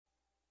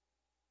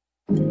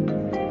Hey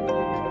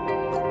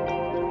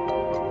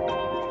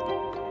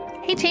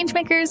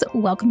Changemakers,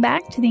 welcome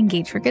back to the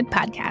Engage for Good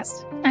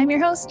podcast. I'm your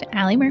host,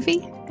 Alli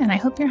Murphy, and I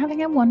hope you're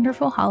having a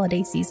wonderful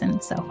holiday season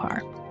so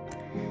far.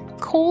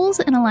 Kohl's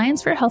and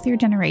Alliance for a Healthier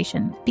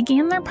Generation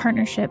began their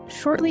partnership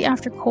shortly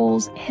after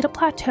Kohl's hit a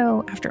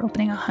plateau after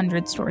opening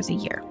 100 stores a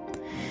year.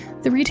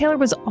 The retailer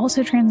was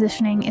also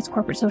transitioning its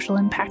corporate social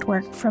impact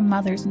work from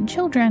mothers and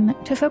children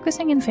to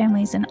focusing in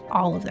families in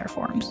all of their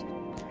forms.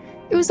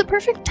 It was the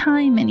perfect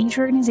time in each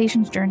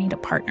organization's journey to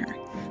partner.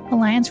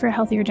 Alliance for a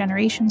Healthier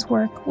Generation's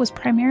work was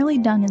primarily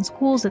done in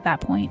schools at that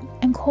point,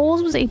 and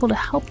Kohl's was able to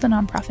help the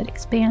nonprofit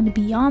expand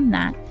beyond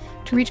that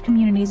to reach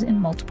communities in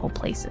multiple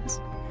places.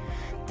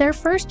 Their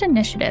first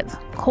initiative,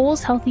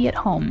 Kohl's Healthy at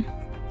Home,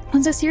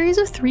 was a series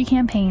of 3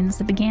 campaigns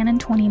that began in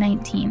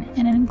 2019,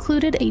 and it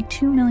included a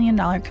 $2 million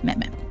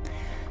commitment.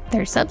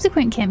 Their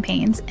subsequent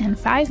campaigns and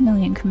 $5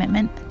 million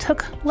commitment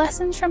took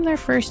lessons from their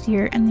first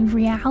year and the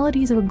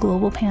realities of a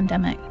global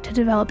pandemic to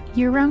develop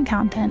year-round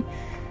content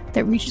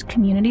that reaches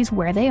communities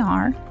where they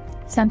are,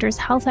 centers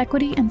health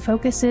equity, and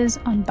focuses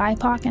on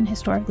BIPOC and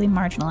historically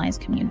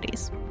marginalized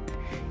communities.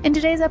 In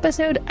today's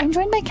episode, I'm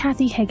joined by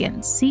Kathy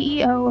Higgins,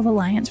 CEO of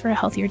Alliance for a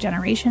Healthier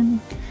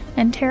Generation,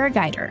 and Tara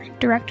Geiter,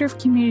 Director of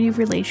Community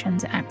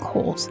Relations at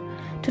Kohl's,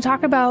 to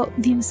talk about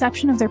the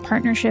inception of their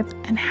partnership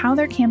and how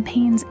their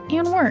campaigns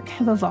and work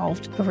have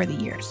evolved over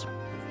the years.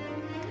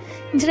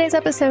 In today's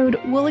episode,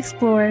 we'll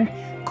explore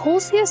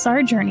Kohl's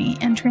CSR journey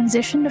and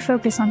transition to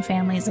focus on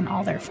families in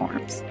all their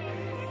forms,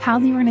 how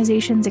the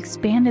organizations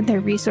expanded their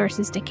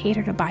resources to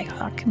cater to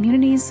BIPOC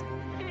communities,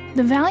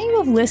 the value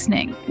of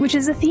listening, which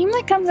is a theme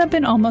that comes up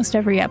in almost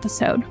every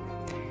episode,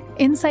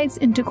 insights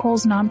into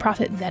Kohl's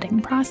nonprofit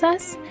vetting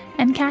process,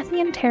 and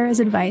Kathy and Tara's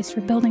advice for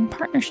building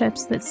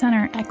partnerships that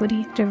center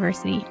equity,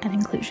 diversity, and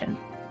inclusion.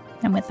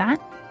 And with that,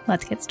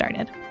 let's get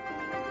started.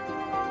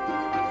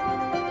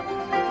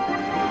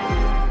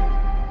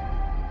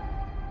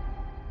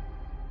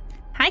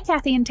 Hi,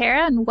 Kathy and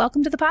Tara, and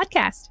welcome to the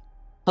podcast.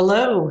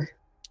 Hello.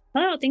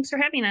 Hello, thanks for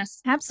having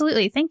us.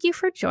 Absolutely. Thank you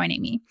for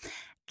joining me.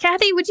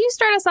 Kathy, would you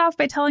start us off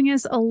by telling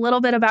us a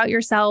little bit about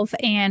yourself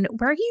and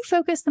where you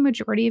focus the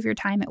majority of your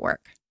time at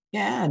work?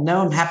 Yeah,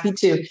 no, I'm happy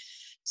to.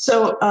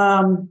 So,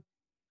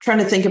 trying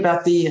to think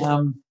about the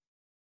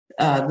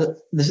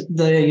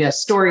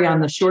story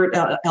on the short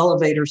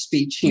elevator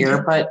speech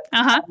here, but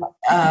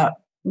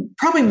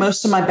probably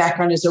most of my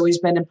background has always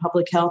been in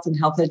public health and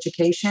health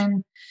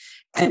education.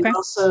 And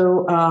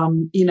also, I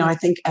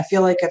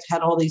feel like I've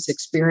had all these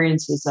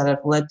experiences that have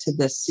led to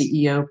this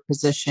CEO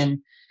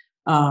position.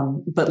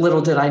 But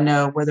little did I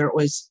know whether it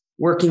was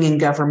working in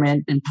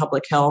government and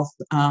public health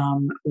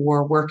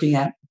or working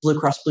at Blue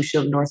Cross Blue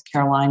Shield of North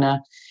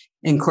Carolina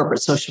in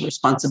corporate social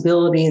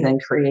responsibility, then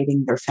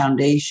creating their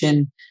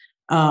foundation.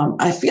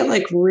 I feel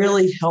like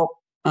really helped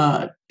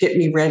get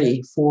me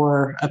ready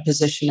for a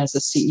position as a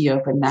CEO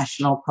of a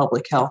national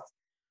public health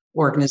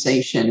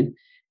organization.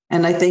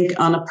 And I think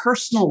on a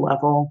personal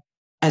level,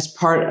 as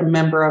a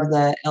member of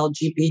the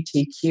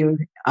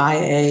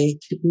LGBTQIA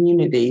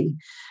community,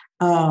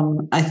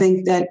 I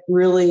think that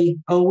really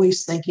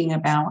always thinking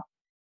about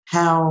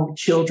how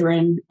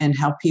children and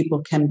how people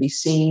can be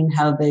seen,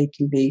 how they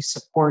can be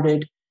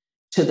supported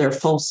to their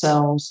full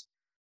selves,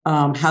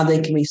 how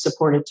they can be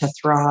supported to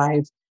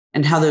thrive,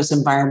 and how those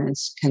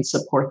environments can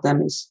support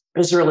them is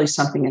really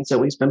something that's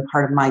always been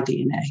part of my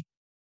DNA.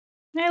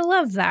 I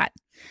love that.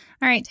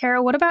 All right,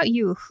 Tara, what about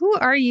you? Who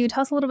are you?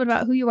 Tell us a little bit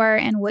about who you are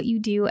and what you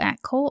do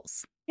at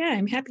Kohl's. Yeah,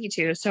 I'm happy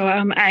to. So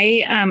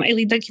I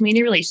lead the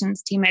community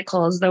relations team at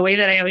Kohl's. The way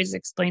that I always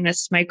explain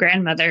this to my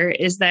grandmother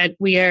is that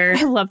we are.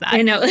 I love that.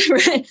 I know,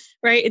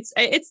 right?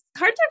 It's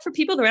hard for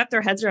people to wrap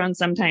their heads around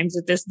sometimes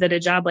that a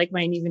job like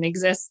mine even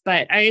exists.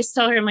 But I just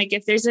tell her, I'm like,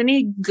 if there's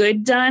any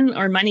good done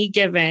or money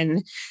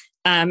given,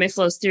 it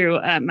flows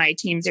through my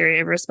team's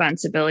area of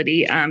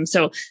responsibility.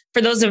 So for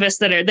those of us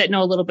that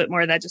know a little bit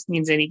more, that just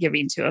means any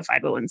giving to a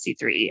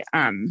 501c3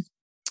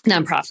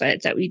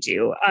 nonprofit that we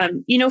do.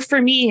 For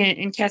me,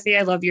 and Kathy,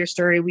 I love your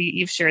story.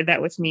 You've shared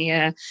that with me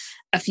a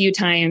few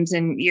times,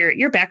 and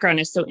your background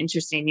is so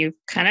interesting. You've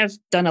kind of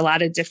done a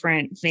lot of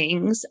different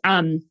things.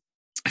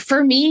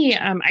 For me,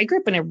 I grew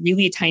up in a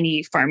really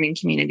tiny farming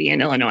community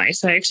in Illinois.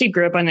 So I actually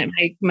grew up on it.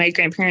 My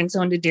grandparents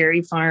owned a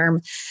dairy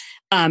farm.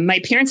 My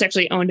parents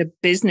actually owned a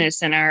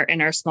business in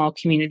our small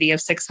community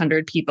of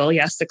 600 people.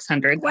 Yes,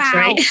 600.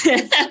 Wow.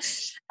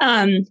 That's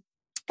right.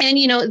 And,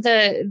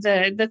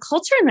 the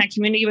culture in that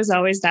community was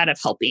always that of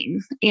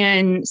helping.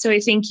 And so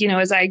I think,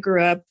 as I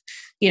grew up,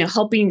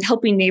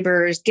 helping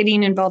neighbors,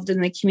 getting involved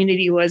in the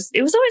community was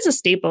always a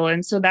staple.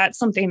 And so that's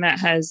something that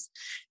has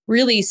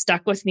really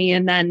stuck with me.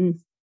 And then,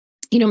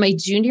 my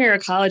junior year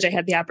of college, I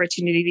had the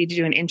opportunity to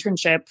do an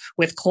internship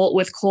with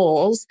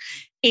Kohl's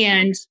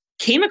and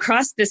came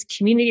across this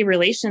community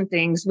relation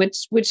things,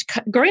 which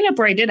growing up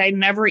where I did, I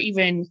never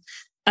even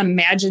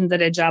imagined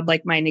that a job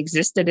like mine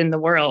existed in the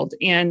world.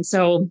 And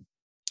so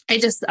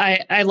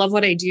I love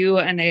what I do.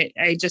 And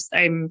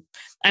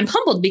I'm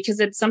humbled because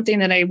it's something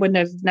that I wouldn't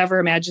have never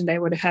imagined I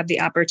would have had the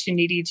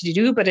opportunity to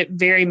do, but it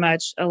very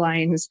much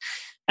aligns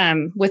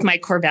with my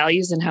core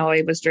values and how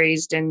I was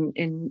raised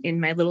in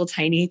my little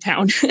tiny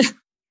town.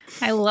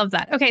 I love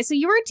that. Okay, so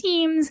your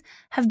teams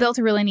have built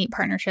a really neat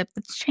partnership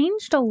that's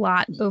changed a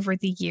lot over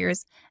the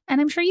years, and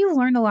I'm sure you've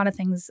learned a lot of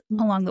things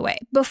along the way.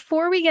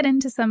 Before we get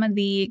into some of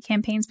the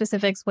campaign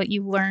specifics, what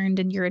you've learned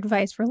and your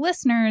advice for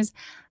listeners,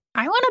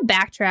 I want to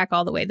backtrack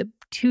all the way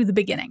to the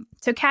beginning.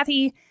 So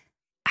Kathy,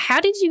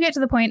 how did you get to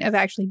the point of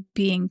actually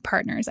being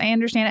partners? I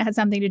understand it had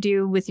something to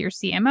do with your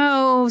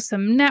CMO,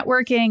 some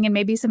networking, and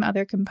maybe some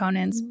other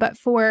components. But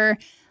for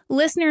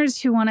listeners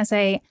who want to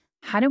say,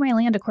 how do I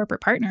land a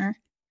corporate partner?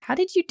 How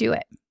did you do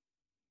it?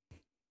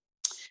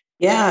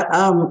 Yeah,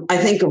 I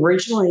think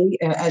originally,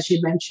 as you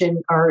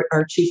mentioned,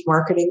 our chief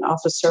marketing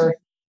officer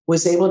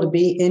was able to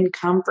be in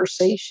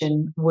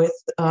conversation with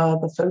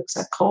the folks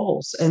at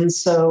Kohl's. And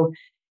so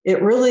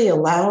it really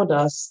allowed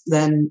us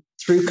then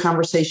through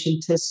conversation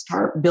to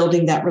start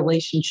building that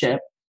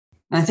relationship.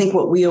 And I think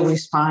what we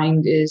always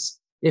find is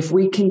if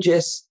we can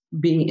just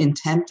be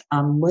intent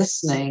on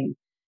listening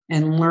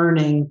and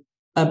learning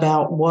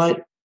about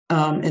what,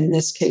 in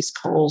this case,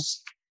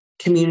 Kohl's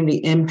community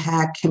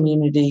impact,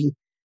 community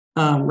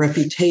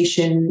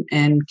reputation,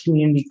 and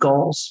community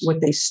goals,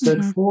 what they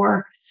stood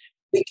for,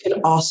 we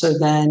could also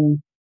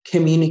then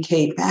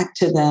communicate back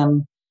to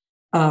them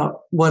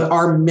what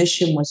our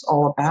mission was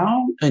all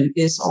about and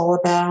is all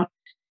about,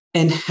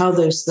 and how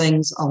those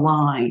things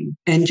align.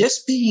 And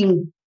just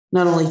being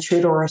not only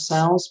true to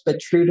ourselves, but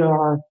true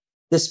to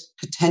this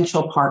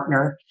potential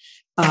partner,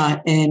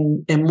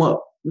 and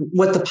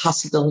what the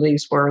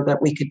possibilities were that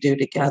we could do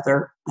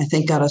together, I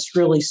think got us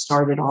really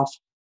started off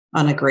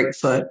on a great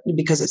foot,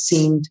 because it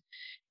seemed,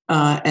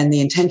 and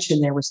the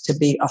intention there was to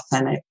be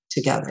authentic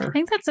together. I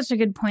think that's such a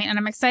good point, and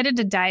I'm excited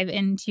to dive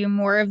into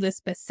more of the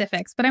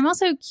specifics. But I'm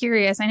also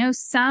curious. I know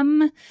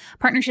some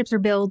partnerships are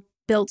built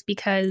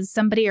because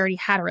somebody already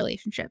had a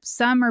relationship.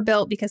 Some are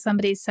built because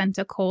somebody sent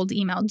a cold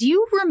email. Do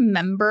you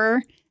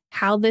remember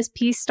how this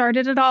piece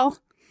started at all?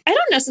 I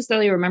don't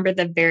necessarily remember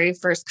the very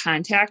first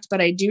contact,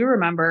 but I do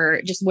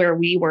remember just where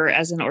we were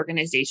as an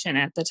organization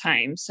at the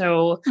time.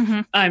 So,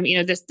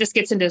 this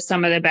gets into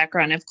some of the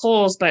background of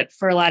Kohl's, but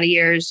for a lot of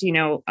years,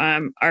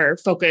 our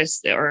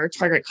focus or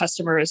target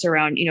customer was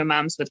around,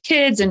 moms with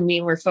kids. And we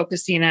were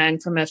focusing on,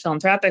 from a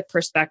philanthropic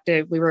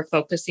perspective, we were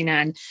focusing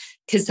on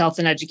kids' health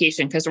and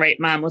education, because, right,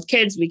 mom with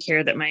kids, we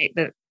care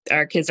that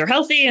our kids are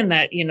healthy and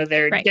that,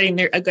 they're getting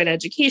a good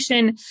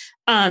education.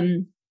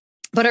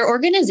 But our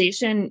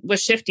organization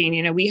was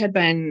shifting. We had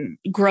been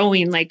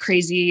growing like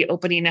crazy,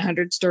 opening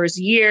 100 stores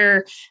a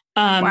year.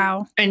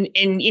 Wow. And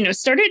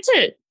started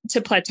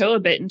to plateau a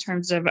bit in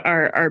terms of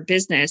our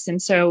business. And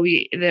so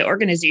the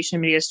organization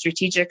made a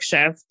strategic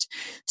shift,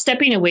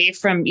 stepping away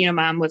from,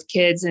 mom with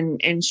kids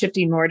and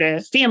shifting more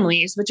to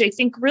families, which I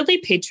think really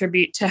paid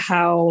tribute to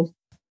how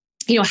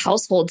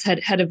households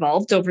had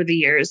evolved over the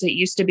years. It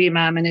used to be a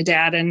mom and a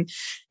dad and,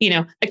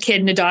 a kid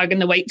and a dog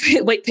and the white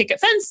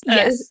picket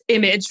fence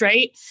image,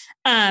 right?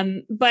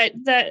 But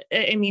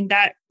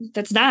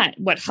that's not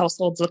what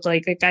households look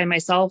like. Like I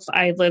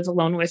live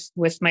alone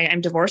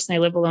I'm divorced and I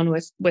live alone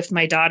with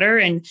my daughter.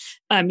 And,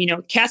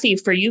 Kathy,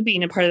 for you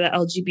being a part of the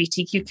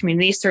LGBTQ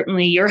community,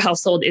 certainly your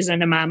household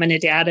isn't a mom and a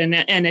dad and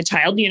a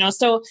child,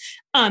 so,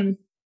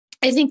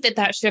 I think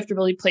that shift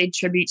really played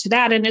tribute to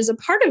that. And as a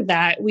part of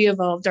that, we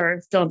evolved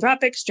our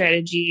philanthropic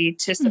strategy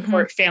to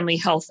support family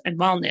health and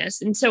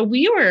wellness. And so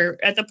we were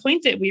at the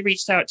point that we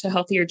reached out to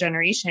Healthier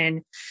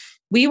Generation.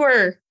 We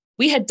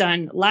had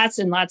done lots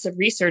and lots of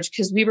research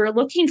because we were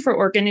looking for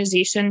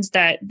organizations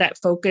that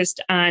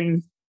focused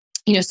on,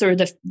 sort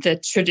of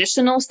the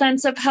traditional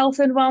sense of health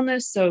and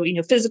wellness. So,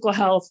 physical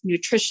health,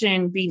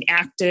 nutrition, being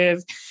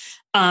active,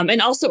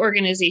 and also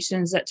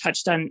organizations that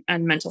touched on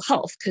mental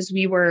health, because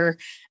we were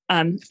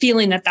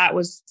feeling that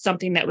was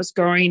something that was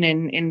growing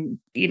and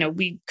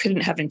we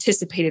couldn't have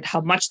anticipated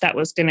how much that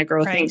was going to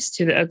grow thanks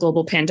to a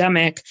global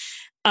pandemic.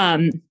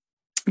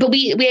 But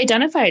we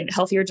identified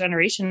Healthier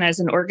Generation as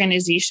an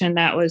organization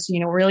that was,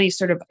 really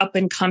sort of up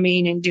and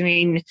coming and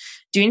doing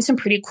some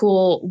pretty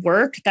cool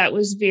work that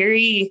was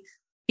very,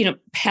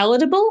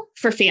 palatable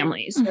for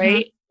families,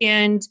 right?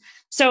 And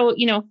so,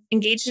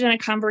 engaged in a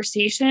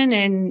conversation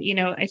and,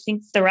 I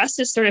think the rest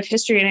is sort of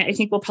history. And I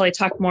think we'll probably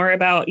talk more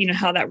about,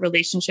 how that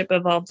relationship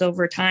evolved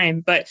over time.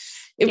 But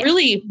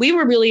we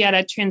were really at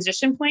a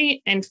transition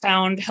point and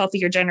found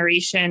Healthier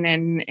Generation.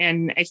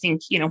 And I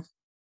think,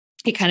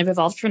 it kind of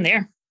evolved from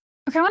there.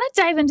 Okay, I want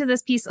to dive into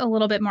this piece a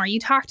little bit more. You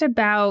talked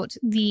about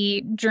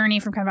the journey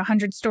from kind of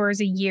 100 stores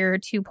a year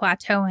to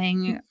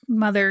plateauing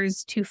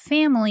mothers to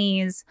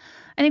families.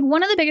 I think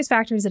one of the biggest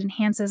factors that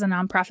enhances a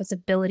nonprofit's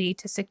ability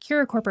to secure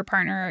a corporate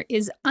partner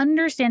is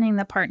understanding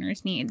the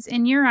partner's needs.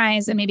 In your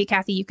eyes, and maybe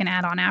Kathy, you can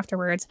add on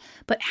afterwards,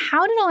 but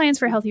how did Alliance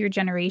for Healthier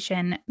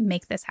Generation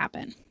make this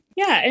happen?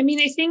 Yeah, I mean,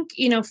 I think,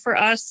 for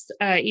us,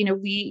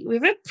 we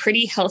have a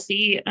pretty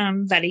healthy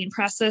vetting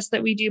process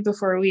that we do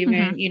before we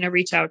even,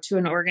 reach out to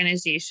an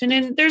organization.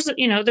 And there's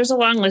a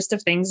long list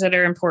of things that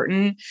are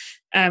important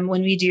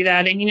when we do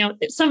that. And,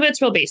 some of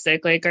it's real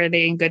basic, like, are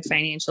they in good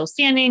financial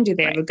standing? Do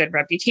they have a good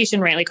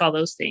reputation, right? Like all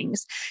those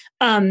things.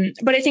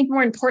 But I think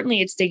more importantly,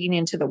 it's digging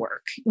into the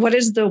work. What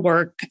is the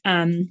work?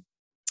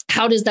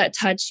 How does that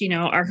touch,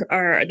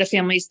 the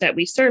families that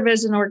we serve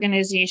as an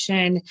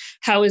organization?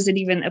 How is it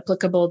even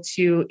applicable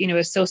to,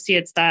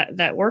 associates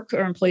that work or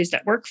employees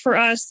that work for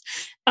us?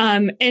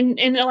 And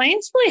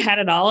Alliance really had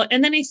it all.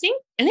 And then I think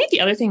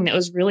the other thing that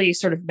was really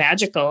sort of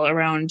magical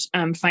around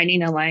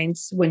finding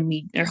Alliance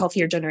our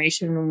Healthier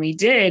Generation when we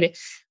did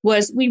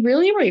was we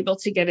really were able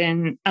to get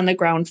in on the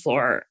ground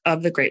floor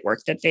of the great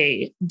work that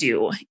they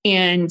do.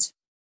 And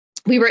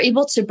we were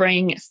able to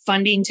bring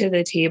funding to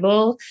the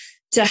table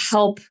to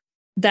help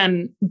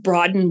them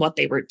broaden what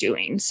they were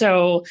doing.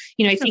 So,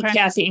 I think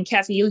Kathy,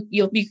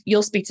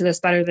 you'll speak to this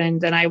better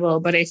than I will.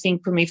 But I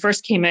think when we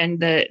first came in,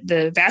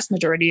 the vast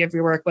majority of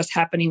your work was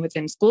happening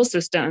within school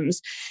systems,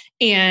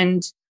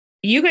 and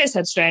you guys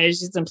had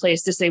strategies in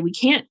place to say we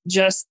can't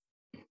just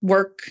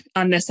work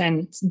on this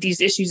and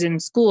these issues in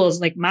schools.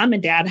 Like mom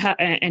and dad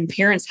and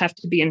parents have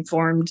to be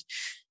informed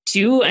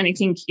too. And I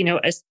think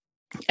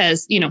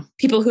as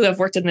people who have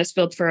worked in this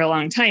field for a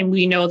long time,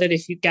 we know that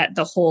if you get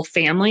the whole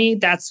family,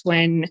 that's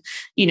when,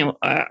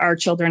 our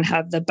children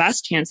have the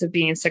best chance of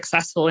being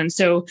successful. And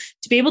so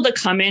to be able to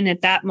come in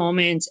at that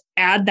moment,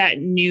 add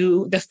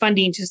the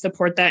funding to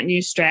support that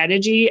new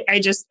strategy, I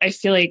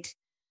feel like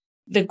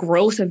the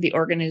growth of the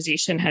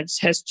organization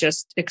has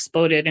just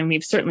exploded. And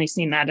we've certainly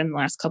seen that in the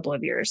last couple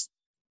of years.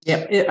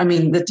 Yeah,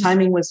 the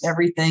timing was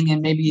everything,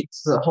 and maybe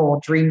it's the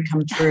whole dream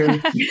come true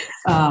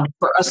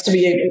for us to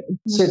be able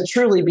to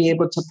truly be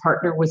able to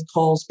partner with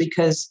Kohl's,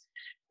 because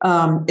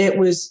it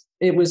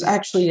was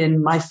actually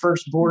in my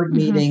first board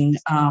meeting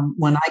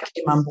when I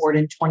came on board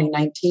in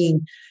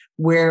 2019,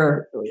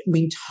 where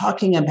we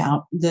talking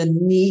about the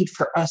need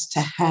for us to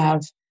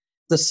have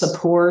the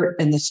support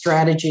and the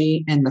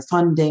strategy and the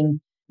funding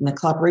and the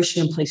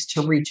collaboration in place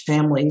to reach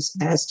families,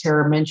 as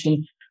Tara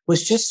mentioned,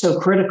 was just so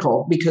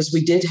critical, because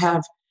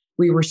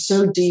we were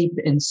so deep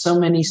in so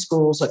many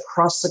schools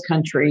across the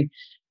country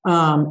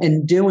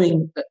and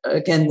doing,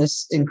 again,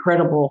 this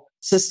incredible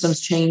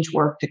systems change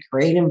work to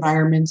create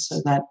environments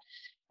so that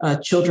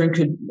children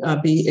could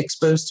be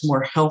exposed to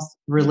more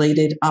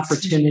health-related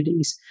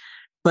opportunities.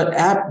 But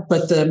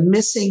the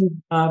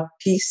missing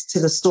piece to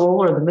the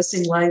stool, or the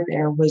missing leg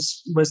there,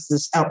 was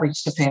this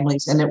outreach to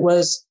families. And it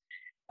was,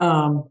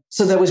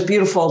 so that was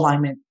beautiful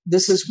alignment.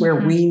 This is where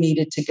we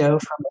needed to go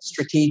from a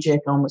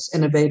strategic, almost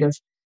innovative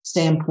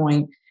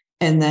standpoint.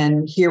 And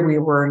then here we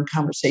were in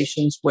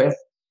conversations with,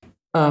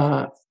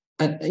 a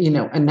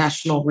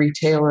national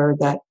retailer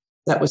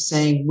that was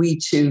saying we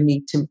too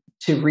need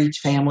to reach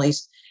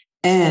families,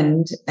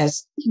 and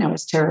as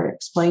Tara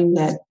explained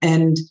that,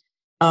 and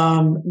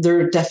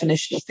their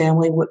definition of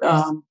family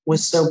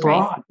was so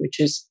broad,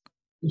 which is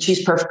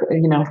she's perfect.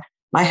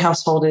 My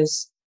household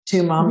is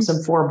 2 moms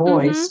and 4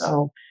 boys,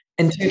 so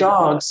and 2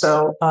 dogs,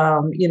 so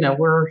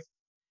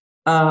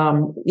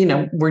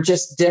we're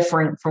just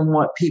different from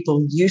what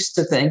people used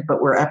to think,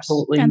 but we're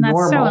absolutely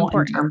normal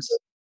in terms of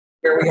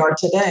where we are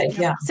today.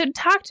 Yeah. So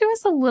talk to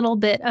us a little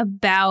bit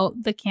about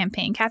the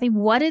campaign. Kathy,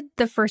 what did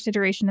the first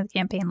iteration of the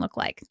campaign look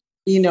like?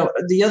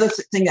 The other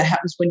thing that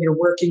happens when you're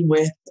working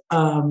with,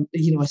 a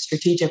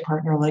strategic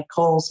partner like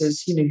Kohl's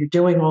is, you're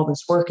doing all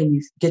this work and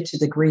you get to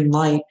the green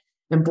light,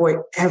 and boy,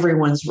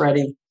 everyone's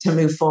ready to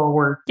move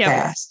forward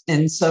fast.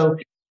 And so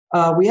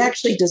we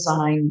actually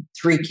designed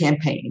 3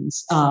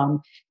 campaigns: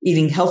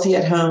 eating healthy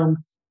at home,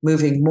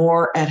 moving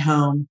more at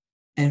home,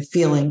 and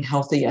feeling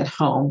healthy at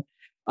home,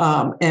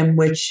 and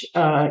which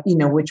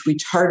we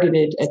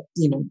targeted at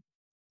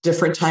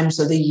different times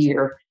of the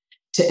year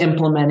to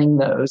implementing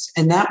those.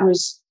 And that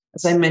was,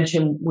 as I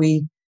mentioned,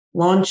 we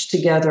launched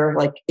together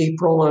like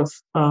April of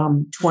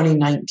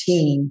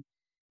 2019.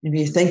 If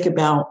you think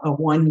about a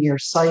 1-year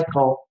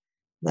cycle,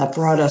 that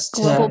brought us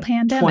to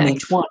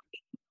 2020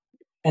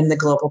 and the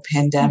global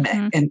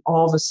pandemic. And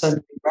all of a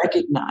sudden we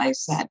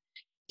recognize that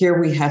here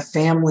we have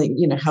family,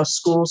 how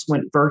schools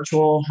went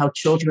virtual, how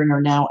children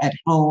are now at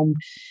home.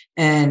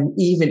 And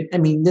even,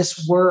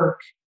 this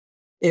work,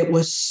 it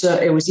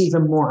was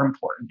even more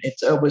important.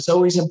 It was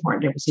always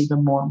important. It was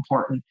even more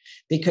important,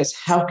 because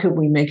how could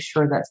we make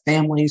sure that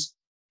families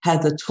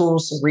had the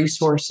tools, the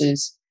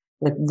resources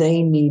that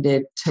they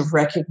needed to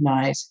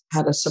recognize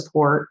how to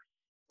support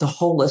the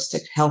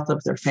holistic health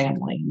of their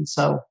family? And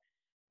so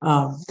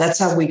that's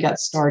how we got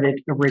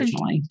started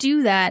originally. To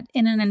do that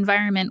in an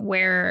environment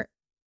where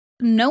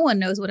no one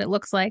knows what it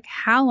looks like,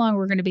 how long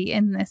we're going to be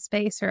in this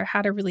space, or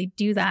how to really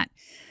do that.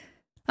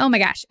 Oh my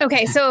gosh.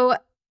 Okay. So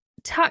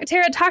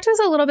Tara, talk to us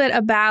a little bit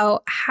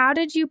about how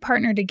did you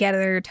partner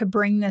together to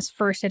bring this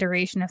first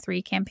iteration of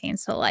 3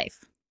 campaigns to life?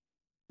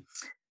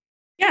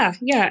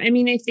 Yeah. I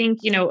mean, I think,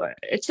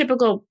 a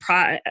typical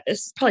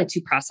it's probably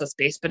too process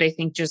based, but I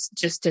think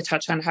just to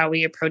touch on how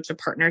we approach a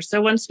partner.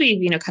 So once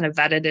we've, kind of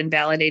vetted and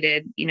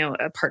validated,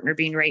 a partner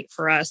being right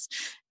for us,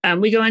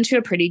 we go into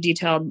a pretty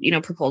detailed,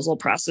 proposal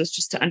process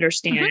just to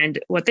understand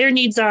what their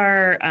needs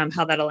are,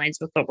 how that aligns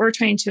with what we're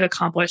trying to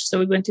accomplish. So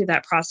we went through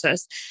that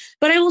process.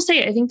 But I will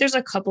say, I think there's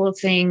a couple of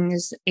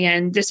things,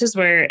 and this is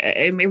where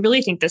I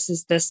really think this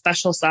is the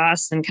special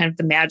sauce and kind of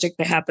the magic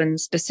that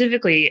happens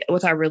specifically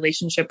with our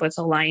relationship with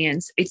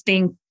Alliance. I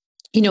think,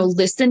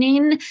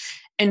 listening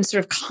and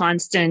sort of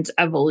constant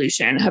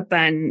evolution have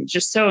been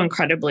just so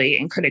incredibly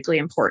and critically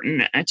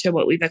important to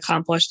what we've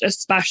accomplished,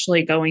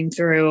 especially going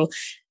through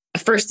a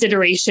first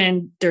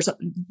iteration.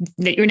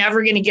 You're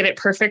never going to get it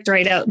perfect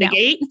right out the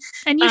gate.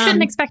 And you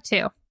shouldn't expect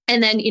to.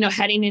 And then,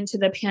 heading into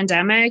the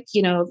pandemic,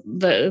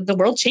 the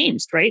world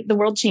changed, right? The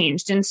world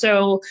changed. And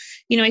so,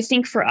 I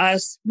think for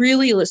us,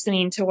 really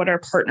listening to what our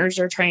partners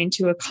are trying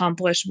to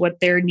accomplish, what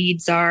their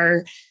needs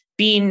are,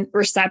 being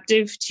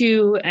receptive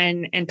to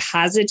and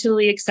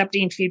positively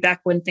accepting feedback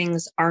when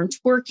things aren't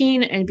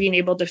working and being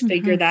able to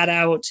figure that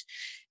out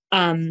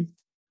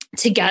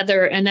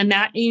together. And then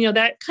that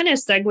kind of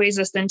segues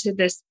us into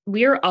this.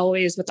 We're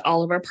always with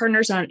all of our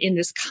partners in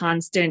this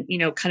constant,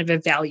 kind of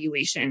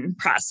evaluation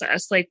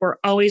process. Like we're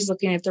always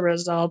looking at the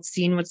results,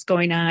 seeing what's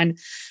going on,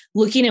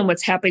 looking at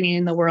what's happening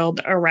in the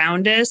world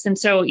around us. And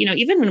so,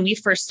 even when we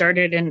first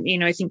started,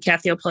 and, I think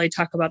Kathy will probably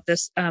talk about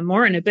this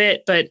more in a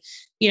bit, but,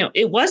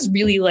 it was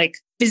really like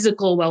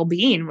physical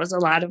well-being was a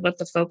lot of what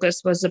the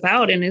focus was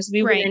about. And as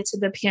we went into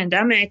the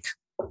pandemic,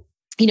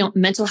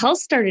 mental health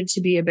started to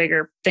be a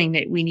bigger thing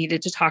that we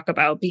needed to talk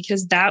about,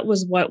 because that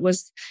was what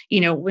was,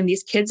 when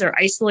these kids are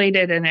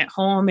isolated and at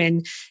home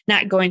and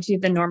not going through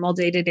the normal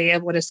day-to-day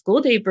of what a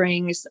school day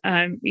brings,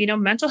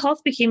 mental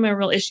health became a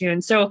real issue.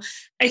 And so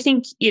I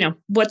think,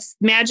 what's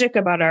magic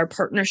about our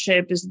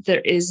partnership is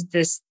there is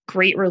this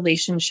great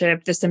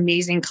relationship, this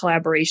amazing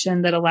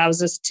collaboration that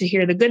allows us to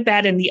hear the good,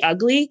 bad, and the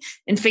ugly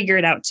and figure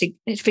it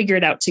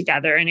out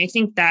together. And I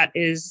think that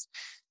is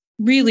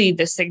really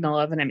the signal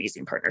of an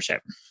amazing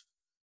partnership.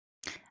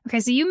 Okay,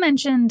 so you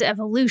mentioned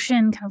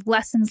evolution, kind of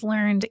lessons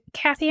learned.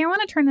 Kathy, I want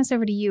to turn this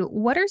over to you.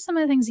 What are some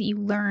of the things that you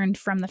learned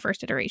from the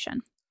first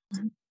iteration?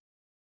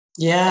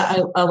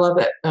 Yeah, I love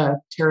it.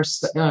 Tara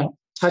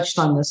touched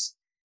on this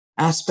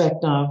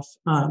aspect of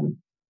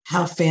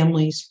how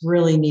families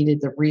really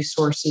needed the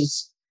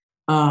resources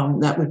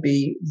that would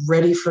be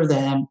ready for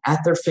them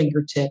at their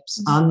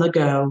fingertips, on the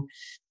go,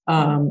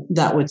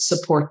 that would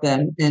support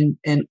them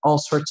in all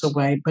sorts of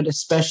ways, but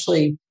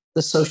especially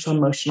the social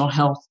emotional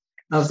health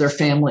of their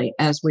family,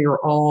 as we were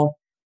all,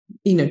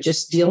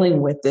 just dealing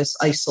with this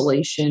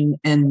isolation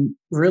and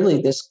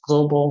really this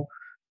global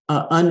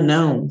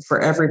unknown for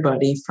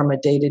everybody from a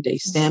day-to-day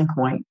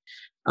standpoint.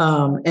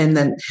 And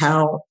then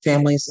how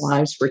families'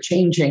 lives were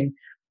changing,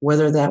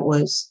 whether that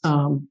was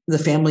the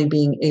family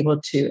being able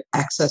to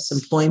access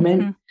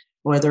employment,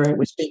 whether it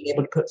was being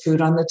able to put food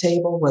on the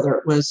table, whether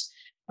it was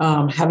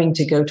having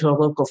to go to a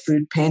local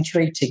food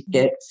pantry to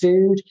get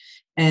food,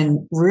 and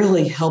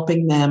really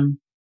helping them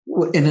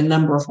in a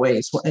number of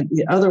ways.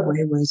 The other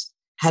way was,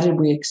 how did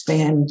we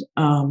expand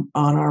on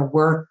our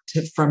work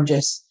from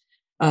just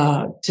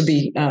to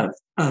be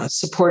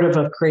supportive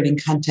of creating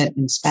content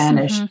in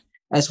Spanish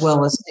as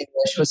well as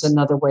English was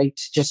another way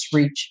to just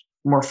reach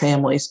more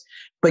families.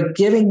 But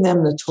giving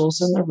them the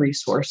tools and the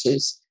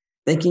resources,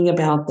 thinking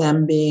about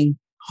them being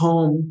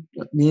home,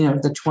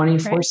 the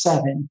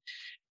 24/7,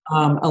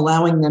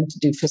 allowing them to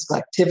do physical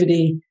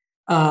activity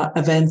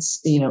events,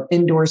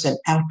 indoors and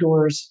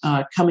outdoors,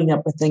 coming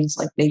up with things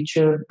like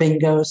nature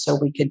bingo, so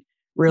we could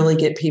really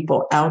get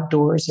people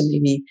outdoors and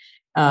maybe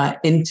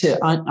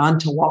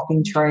onto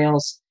walking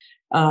trails,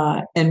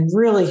 and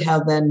really how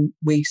then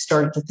we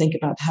started to think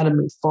about how to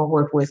move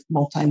forward with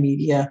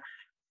multimedia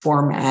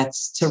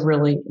formats to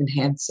really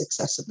enhance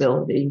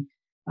accessibility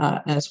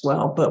as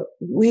well. But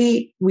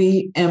we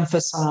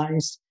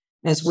emphasized,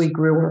 as we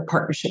grew our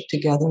partnership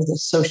together, the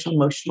social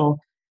emotional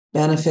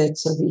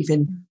benefits of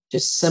even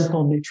just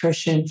simple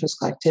nutrition,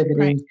 physical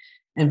activity,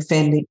 and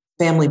family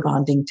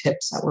bonding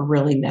tips that were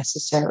really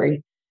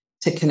necessary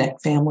to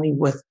connect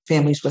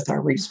families with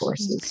our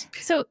resources.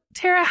 So,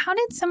 Tara, how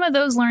did some of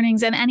those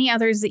learnings and any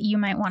others that you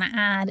might want to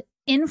add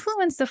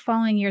influence the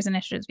following year's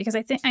initiatives? Because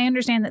I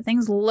understand that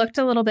things looked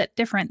a little bit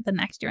different the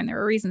next year, and there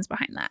were reasons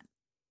behind that.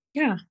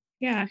 Yeah.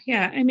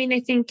 I mean, I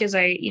think as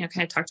I,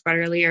 kind of talked about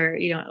earlier,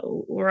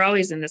 we're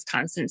always in this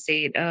constant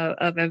state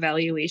of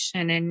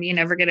evaluation, and you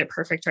never get it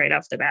perfect right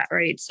off the bat.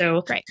 Right.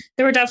 So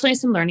there were definitely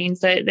some learnings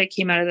that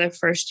came out of the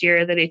first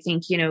year that I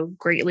think,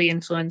 greatly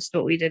influenced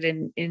what we did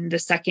in the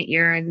second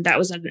year. And that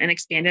was an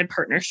expanded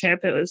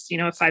partnership. It was, a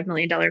 $5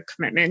 million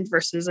commitment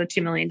versus a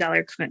 $2 million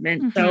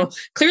commitment. So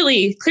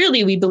clearly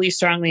we believe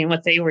strongly in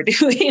what they were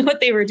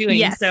doing.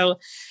 Yes. So,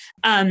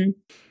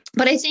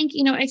 but I think,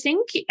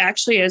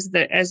 actually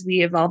as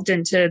we evolved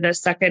into the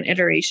second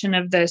iteration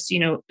of this,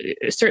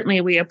 certainly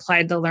we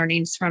applied the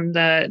learnings from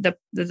the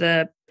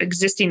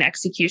existing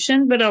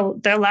execution, but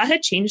a lot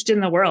had changed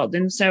in the world.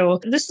 And so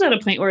this is at a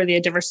point where the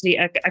diversity,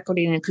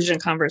 equity, and inclusion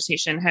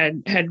conversation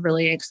had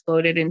really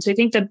exploded. And so I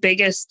think the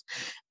biggest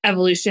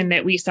evolution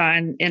that we saw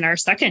in our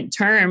second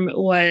term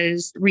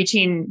was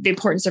the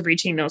importance of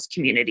reaching those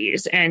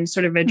communities and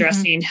sort of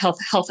addressing health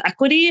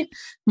equity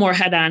more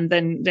head on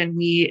than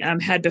we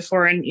had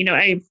before. And,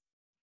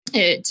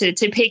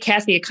 to pay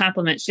Kathy a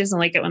compliment, she doesn't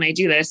like it when I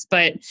do this,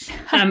 but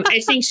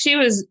I think she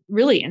was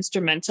really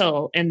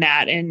instrumental in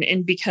that.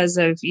 And because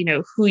of,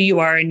 who you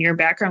are and your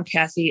background,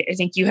 Kathy, I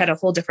think you had a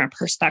whole different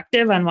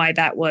perspective on why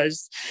that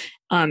was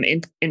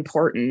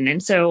important.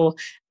 And so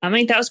I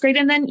think that was great.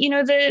 And then,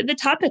 the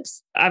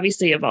topics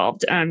obviously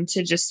evolved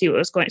to just see what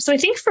was going on. So I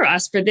think for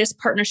us, for this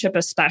partnership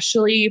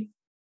especially,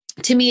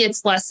 to me,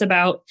 it's less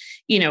about,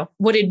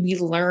 what did we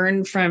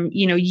learn from,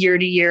 year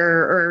to year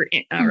or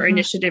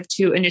initiative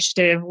to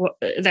initiative.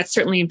 That's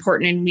certainly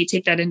important. And we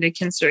take that into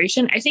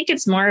consideration. I think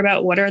it's more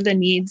about what are the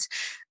needs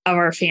of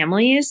our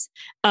families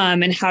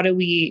and how do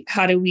we,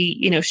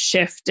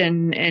 shift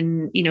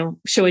and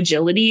show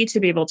agility to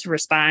be able to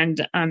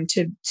respond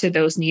to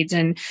those needs.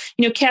 And,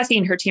 Kathy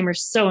and her team are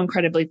so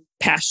incredibly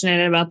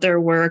passionate about their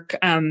work.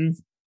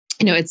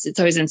 It's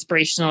always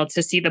inspirational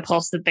to see the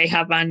pulse that they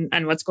have on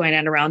what's going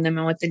on around them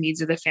and what the needs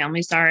of the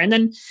families are. And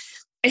then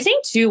I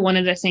think too, one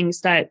of the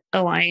things that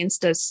Alliance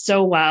does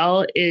so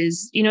well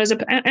is,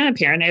 I'm a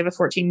parent, I have a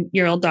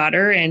 14-year-old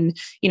daughter, and,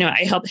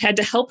 I had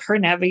to help her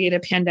navigate a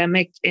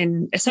pandemic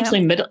in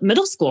essentially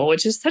middle school,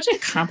 which is such a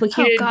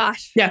complicated,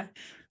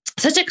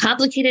 such a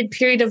complicated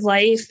period of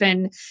life.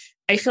 And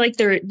I feel like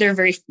they're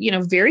very,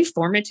 very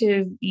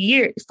formative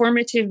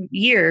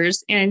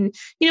years. And,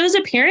 as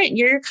a parent,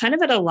 you're kind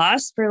of at a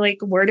loss for like,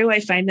 where do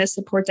I find the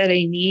support that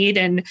I need?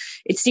 And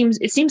it seems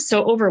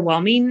so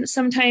overwhelming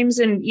sometimes.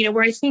 And,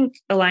 where I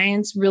think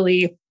Alliance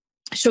really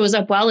shows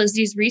up well is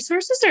these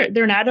resources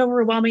they're not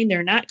overwhelming.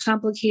 They're not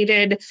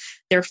complicated.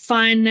 They're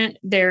fun.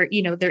 They're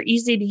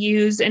easy to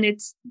use. And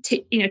it's,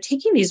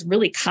 taking these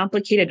really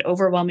complicated,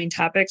 overwhelming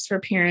topics for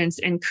parents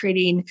and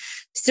creating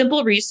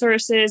simple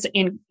resources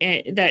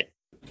that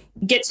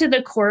get to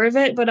the core of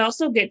it, but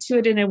also get to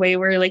it in a way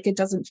where like, it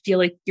doesn't feel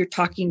like you're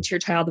talking to your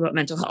child about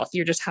mental health.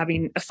 You're just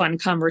having a fun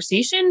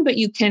conversation, but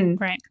you kind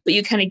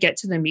of get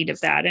to the meat of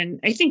that. And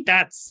I think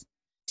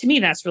to me,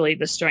 that's really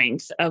the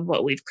strength of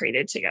what we've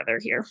created together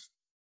here.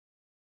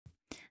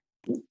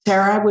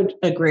 Tara, I would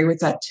agree with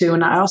that too.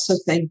 And I also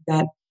think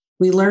that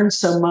we learned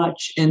so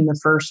much in the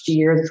first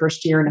year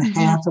and a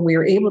half, and we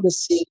were able to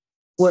see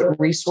what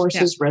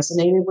resources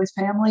resonated with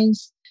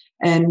families.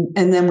 And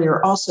then we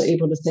were also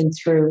able to think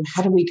through,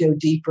 how do we go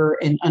deeper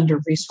in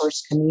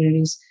under-resourced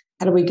communities?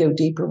 How do we go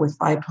deeper with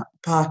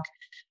BIPOC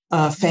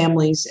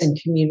families and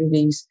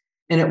communities?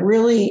 And it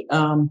really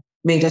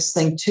made us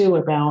think too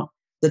about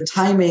the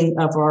timing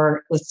of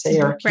our, let's say,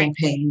 our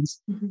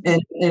campaigns.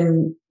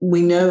 And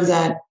we know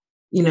that,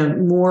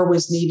 more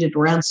was needed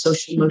around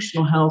social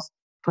emotional health,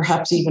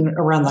 perhaps even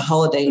around the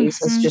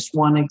holidays as just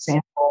one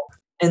example.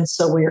 And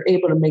so we were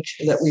able to make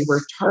sure that we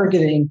were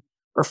targeting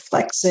or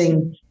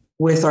flexing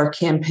with our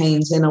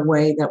campaigns in a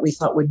way that we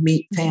thought would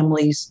meet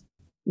families,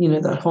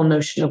 the whole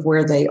notion of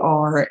where they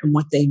are and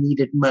what they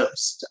needed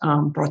most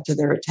brought to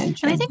their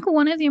attention. And I think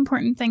one of the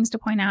important things to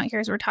point out here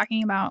as we're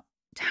talking about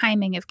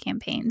timing of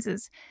campaigns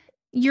is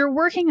you're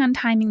working on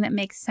timing that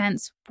makes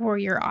sense for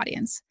your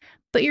audience.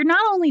 But you're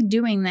not only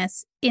doing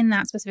this in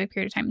that specific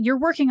period of time, you're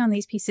working on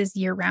these pieces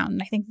year round.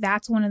 And I think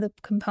that's one of the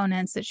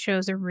components that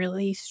shows a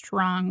really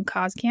strong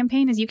cause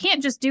campaign is you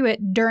can't just do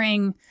it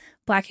during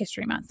Black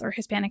History Month or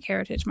Hispanic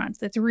Heritage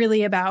Month. It's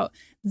really about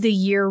the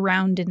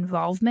year-round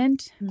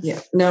involvement.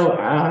 Yeah,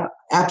 no,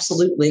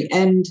 absolutely.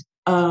 And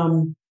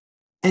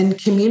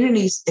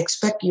communities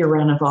expect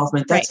year-round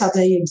involvement. That's how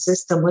they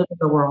exist and live in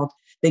the world.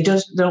 They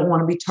just don't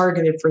want to be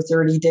targeted for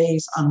 30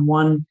 days on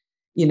one,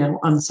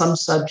 on some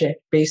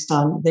subject based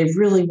on, they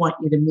really want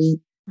you to meet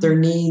their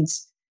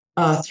needs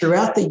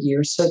throughout the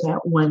year so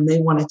that when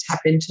they want to tap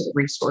into the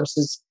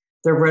resources,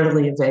 they're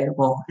readily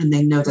available and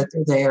they know that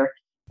they're there.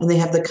 And they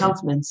have the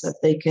confidence that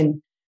they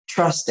can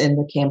trust in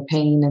the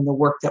campaign and the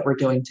work that we're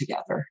doing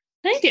together.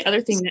 I think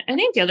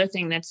the other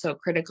thing that's so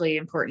critically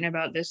important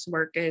about this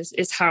work is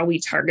how we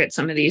target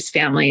some of these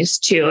families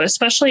too,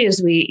 especially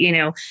as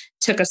we,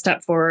 took a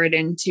step forward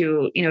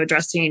into,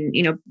 addressing,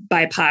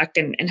 BIPOC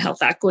and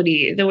health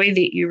equity, the way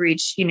that you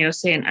reach,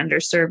 say an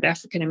underserved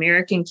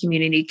African-American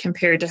community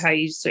compared to how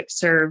you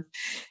serve,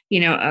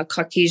 a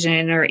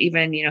Caucasian or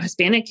even,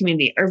 Hispanic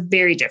community are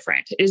very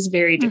different. It is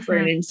very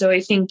different. And so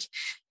I think,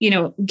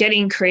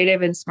 getting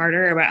creative and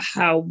smarter about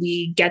how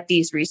we get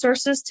these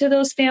resources to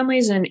those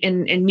families and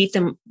meet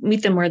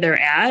them where they're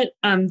at.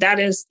 That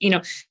is,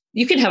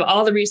 you can have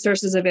all the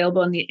resources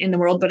available in the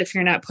world, but if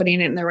you're not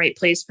putting it in the right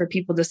place for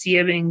people to see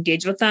it and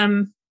engage with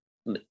them,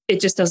 it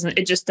just doesn't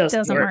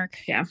work.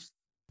 Yeah.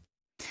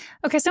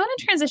 Okay. So I want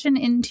to transition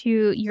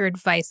into your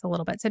advice a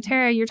little bit. So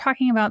Tara, you're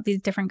talking about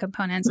these different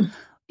components.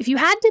 if you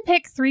had to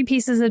pick 3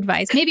 pieces of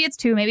advice, maybe it's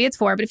 2, maybe it's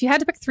 4, but if you had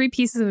to pick 3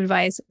 pieces of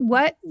advice,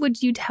 what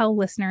would you tell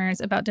listeners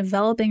about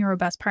developing a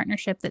robust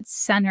partnership that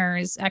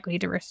centers equity,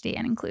 diversity,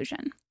 and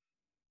inclusion?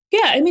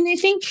 Yeah, I mean, I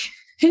think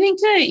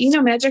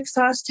the, magic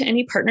sauce to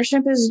any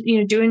partnership is,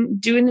 doing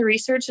the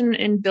research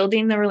and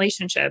building the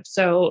relationship.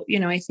 So,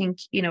 I think,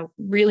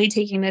 really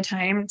taking the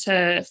time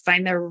to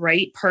find the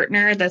right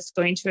partner that's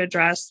going to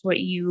address what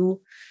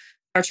you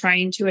are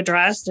trying to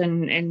address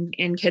and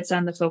hits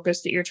on the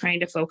focus that you're trying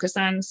to focus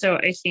on. So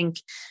I think,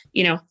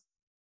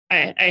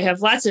 I have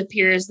lots of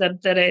peers that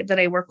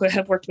I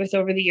have worked with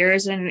over the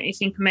years. And I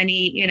think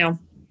many,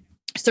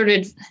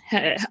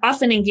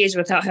 often engage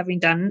without having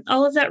done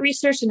all of that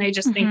research. And I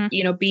just think,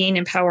 being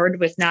empowered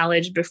with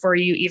knowledge before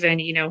you even,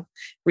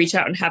 reach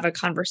out and have a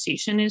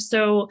conversation is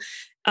so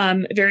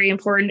very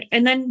important.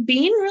 And then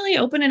being really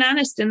open and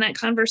honest in that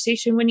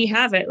conversation when you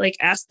have it, like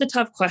ask the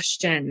tough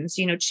questions,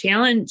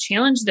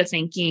 challenge the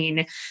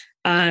thinking,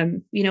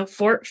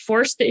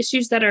 force the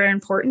issues that are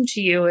important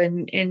to you.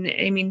 And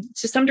I mean,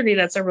 to some degree,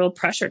 that's a real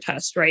pressure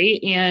test, right?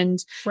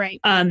 And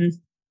right.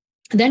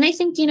 Then I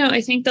think,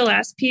 the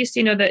last piece,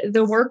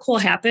 the work will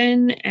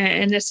happen.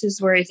 And this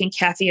is where I think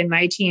Kathy and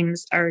my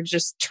teams are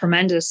just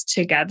tremendous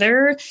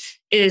together,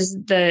 is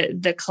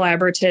the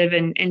collaborative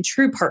and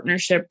true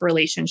partnership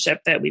relationship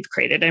that we've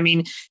created. I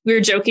mean, we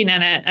were joking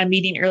on a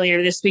meeting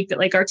earlier this week that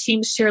like our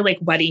teams share like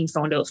wedding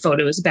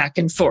photos back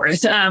and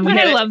forth. I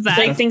love that.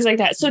 Like things like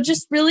that. So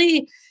just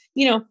really,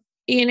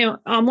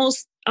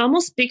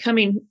 almost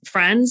becoming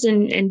friends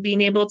and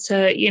being able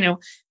to,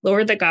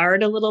 lower the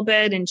guard a little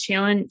bit and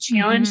challenge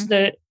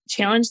the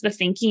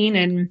thinking.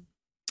 And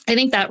I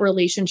think that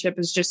relationship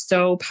is just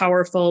so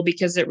powerful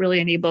because it really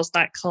enables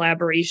that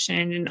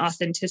collaboration and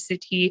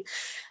authenticity.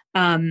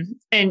 I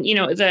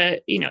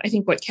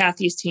think what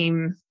Kathy's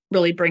team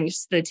really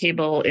brings to the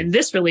table in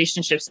this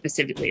relationship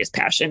specifically is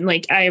passion.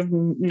 Like I have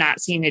not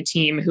seen a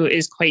team who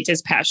is quite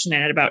as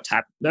passionate about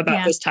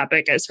this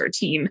topic as her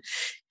team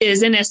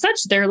is. And as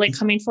such, they're like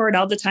coming forward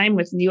all the time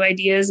with new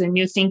ideas and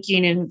new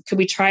thinking. And could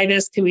we try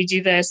this? Could we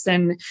do this?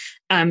 And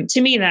to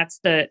me, that's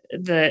the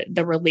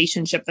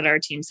relationship that our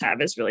teams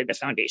have is really the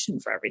foundation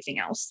for everything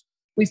else.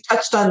 We've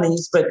touched on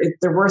these, but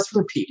they're worth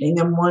repeating.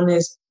 And one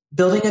is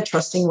building a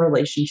trusting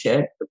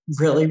relationship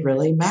really,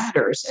 really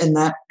matters. And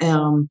that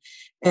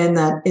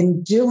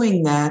in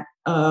doing that,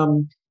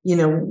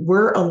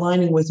 we're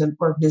aligning with an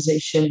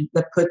organization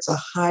that puts a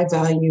high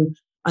value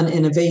on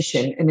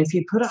innovation. And if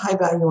you put a high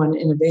value on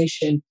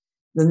innovation,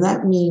 then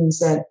that means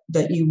that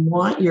you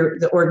want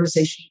the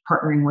organization you're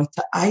partnering with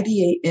to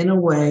ideate in a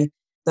way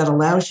that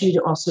allows you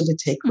to also to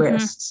take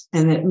risks.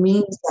 And it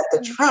means that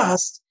the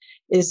trust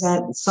is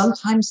that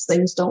sometimes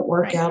things don't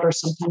work out or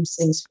sometimes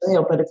things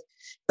fail. But if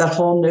that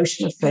whole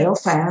notion of fail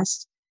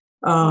fast,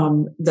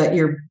 that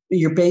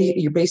you're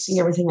basing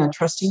everything on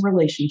trusting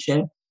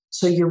relationship,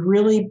 so you're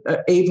really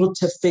able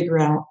to figure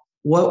out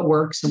what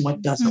works and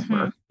what doesn't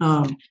work.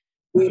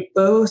 We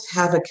both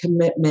have a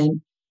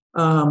commitment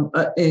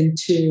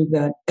into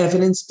that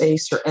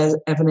evidence-based or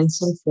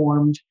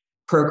evidence-informed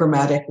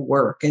programmatic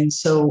work, and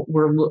so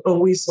we're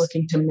always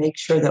looking to make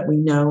sure that we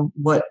know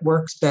what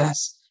works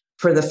best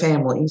for the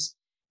families.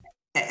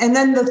 And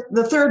then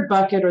the third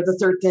bucket or the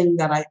third thing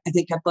that I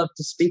think I'd love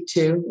to speak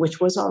to,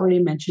 which was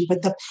already mentioned,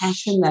 but the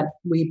passion that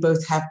we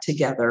both have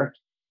together.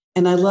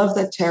 And I love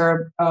that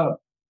Tara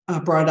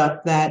brought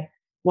up that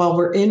while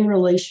we're in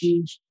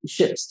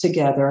relationships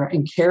together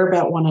and care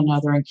about one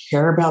another and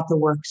care about the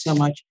work so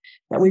much,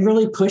 that we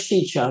really push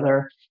each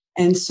other.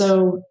 And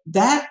so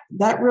that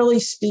really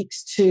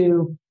speaks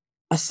to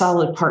a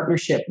solid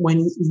partnership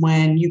when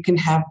you can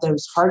have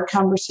those hard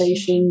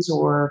conversations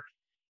or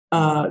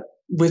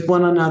with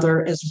one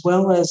another, as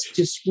well as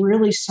just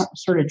really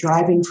sort of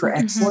driving for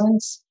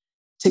excellence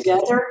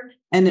together.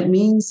 And it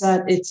means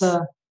that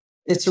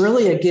it's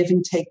really a give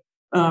and take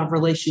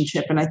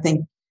relationship. And I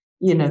think,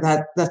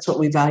 that's what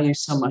we value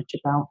so much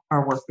about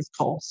our work with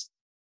Kohl's.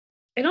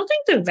 I don't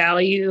think the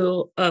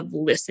value of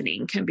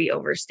listening can be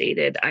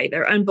overstated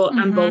either on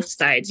both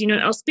sides.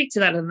 I'll speak to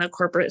that on the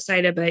corporate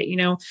side of it.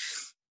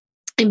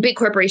 In big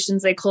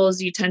corporations like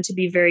Kohl's, you tend to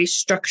be very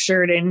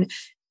structured and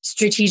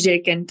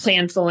strategic and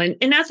planful.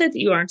 And not that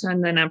you aren't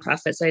on the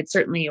nonprofit side,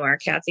 certainly you are,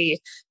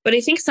 Kathy. But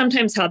I think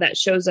sometimes how that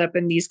shows up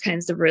in these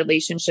kinds of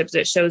relationships,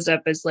 it shows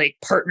up as like,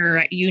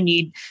 partner, you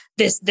need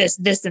this,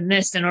 and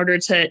this in order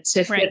to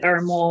fit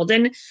our mold.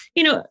 And,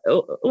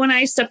 when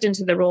I stepped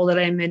into the role that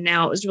I'm in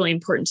now, it was really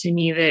important to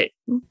me that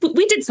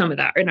we did some of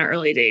that in our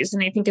early days.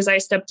 And I think as I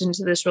stepped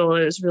into this role,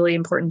 it was really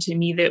important to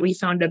me that we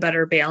found a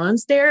better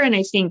balance there. And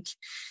I think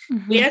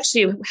we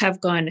actually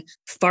have gone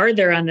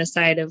farther on the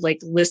side of like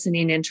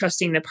listening and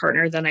trusting the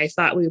partner than I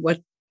thought we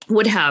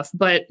would have.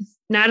 But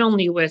not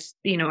only with,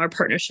 our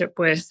partnership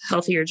with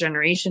Healthier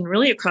Generation,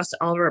 really across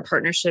all of our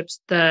partnerships,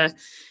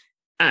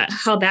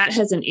 how that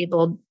has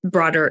enabled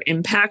broader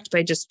impact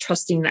by just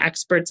trusting the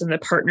experts and the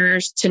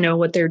partners to know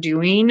what they're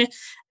doing.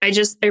 I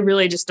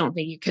really just don't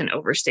think you can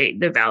overstate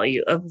the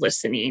value of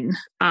listening.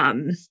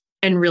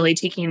 and really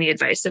taking the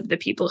advice of the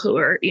people who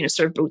are,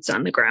 sort of boots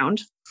on the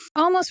ground.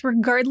 Almost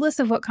regardless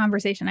of what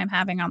conversation I'm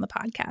having on the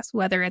podcast,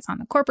 whether it's on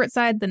the corporate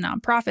side, the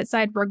nonprofit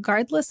side,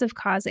 regardless of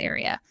cause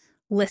area,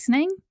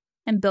 listening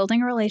and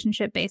building a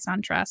relationship based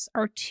on trust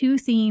are two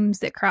themes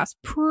that cross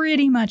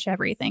pretty much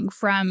everything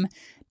from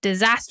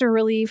disaster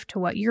relief to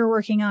what you're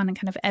working on and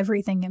kind of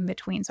everything in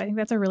between. So I think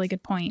that's a really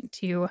good point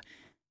to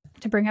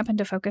bring up and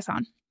to focus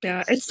on.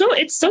 Yeah, it's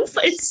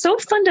so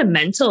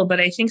fundamental,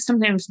 but I think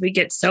sometimes we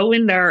get so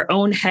into our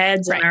own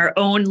heads and our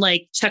own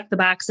check the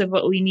box of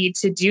what we need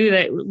to do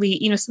that we,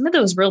 some of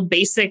those real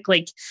basic,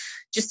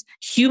 just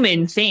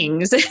human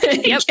things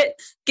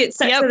get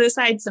set to the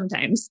side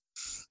sometimes.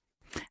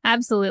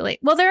 Absolutely.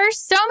 Well, there are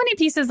so many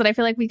pieces that I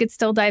feel like we could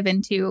still dive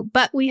into,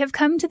 but we have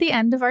come to the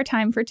end of our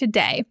time for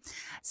today.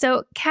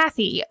 So,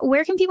 Kathy,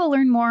 where can people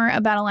learn more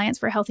about Alliance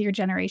for a Healthier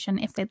Generation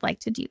if they'd like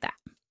to do that?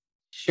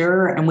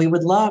 Sure. And we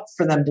would love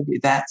for them to do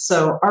that.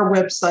 So our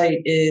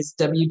website is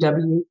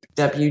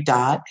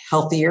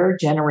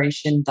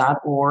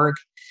www.healthiergeneration.org.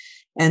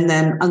 And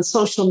then on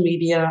social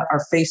media, our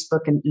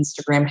Facebook and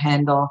Instagram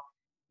handle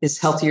is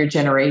Healthier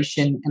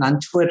Generation. And on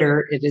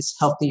Twitter, it is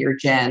Healthier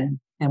Gen.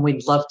 And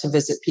we'd love to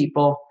visit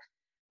people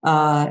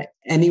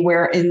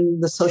anywhere in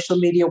the social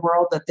media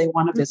world that they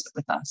want to visit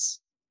with us.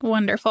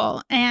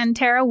 Wonderful. And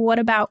Tara, what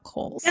about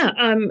Kohl's?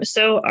 Yeah.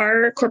 So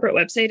our corporate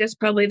website is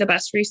probably the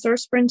best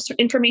resource for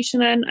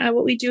information on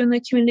what we do in the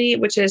community,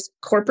 which is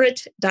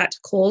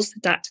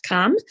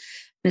corporate.kohls.com.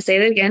 I'm going to say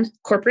that again,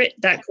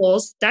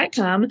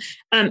 corporate.kohls.com.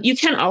 You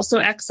can also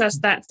access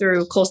that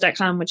through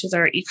kohls.com, which is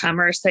our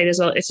e-commerce site as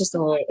well. It's just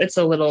a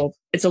little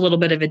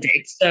bit of a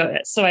dig.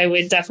 So I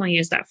would definitely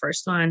use that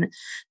first one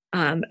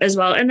as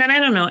well. And then I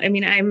don't know. I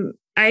mean,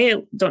 I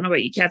don't know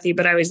about you, Kathy,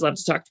 but I always love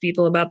to talk to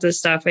people about this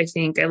stuff. I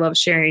think I love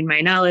sharing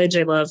my knowledge.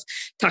 I love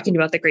talking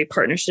about the great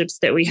partnerships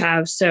that we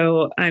have.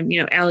 So,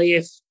 Alli,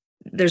 if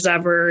there's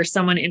ever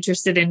someone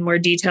interested in more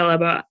detail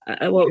about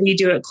what we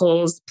do at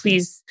Kohl's,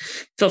 please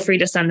feel free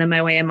to send them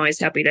my way. I'm always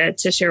happy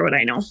to share what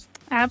I know.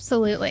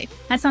 Absolutely.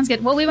 That sounds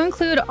good. Well, we will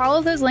include all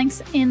of those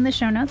links in the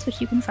show notes,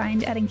 which you can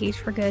find at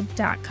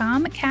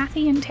engageforgood.com.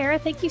 Kathy and Tara,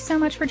 thank you so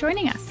much for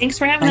joining us. Thanks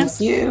for having us.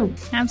 Thank you.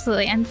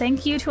 Absolutely. And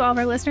thank you to all of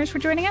our listeners for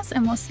joining us,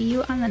 and we'll see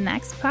you on the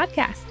next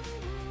podcast.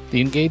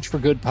 The Engage for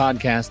Good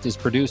podcast is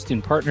produced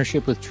in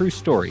partnership with True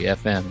Story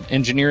FM,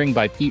 engineering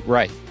by Pete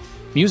Wright.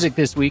 Music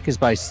this week is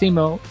by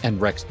Simo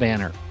and Rex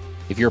Banner.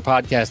 If your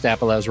podcast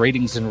app allows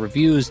ratings and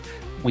reviews,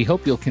 we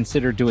hope you'll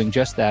consider doing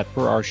just that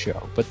for our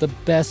show. But the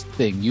best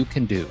thing you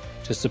can do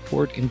to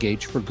support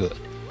Engage for Good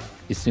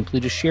is simply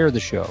to share the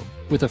show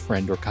with a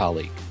friend or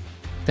colleague.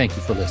 Thank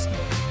you for listening.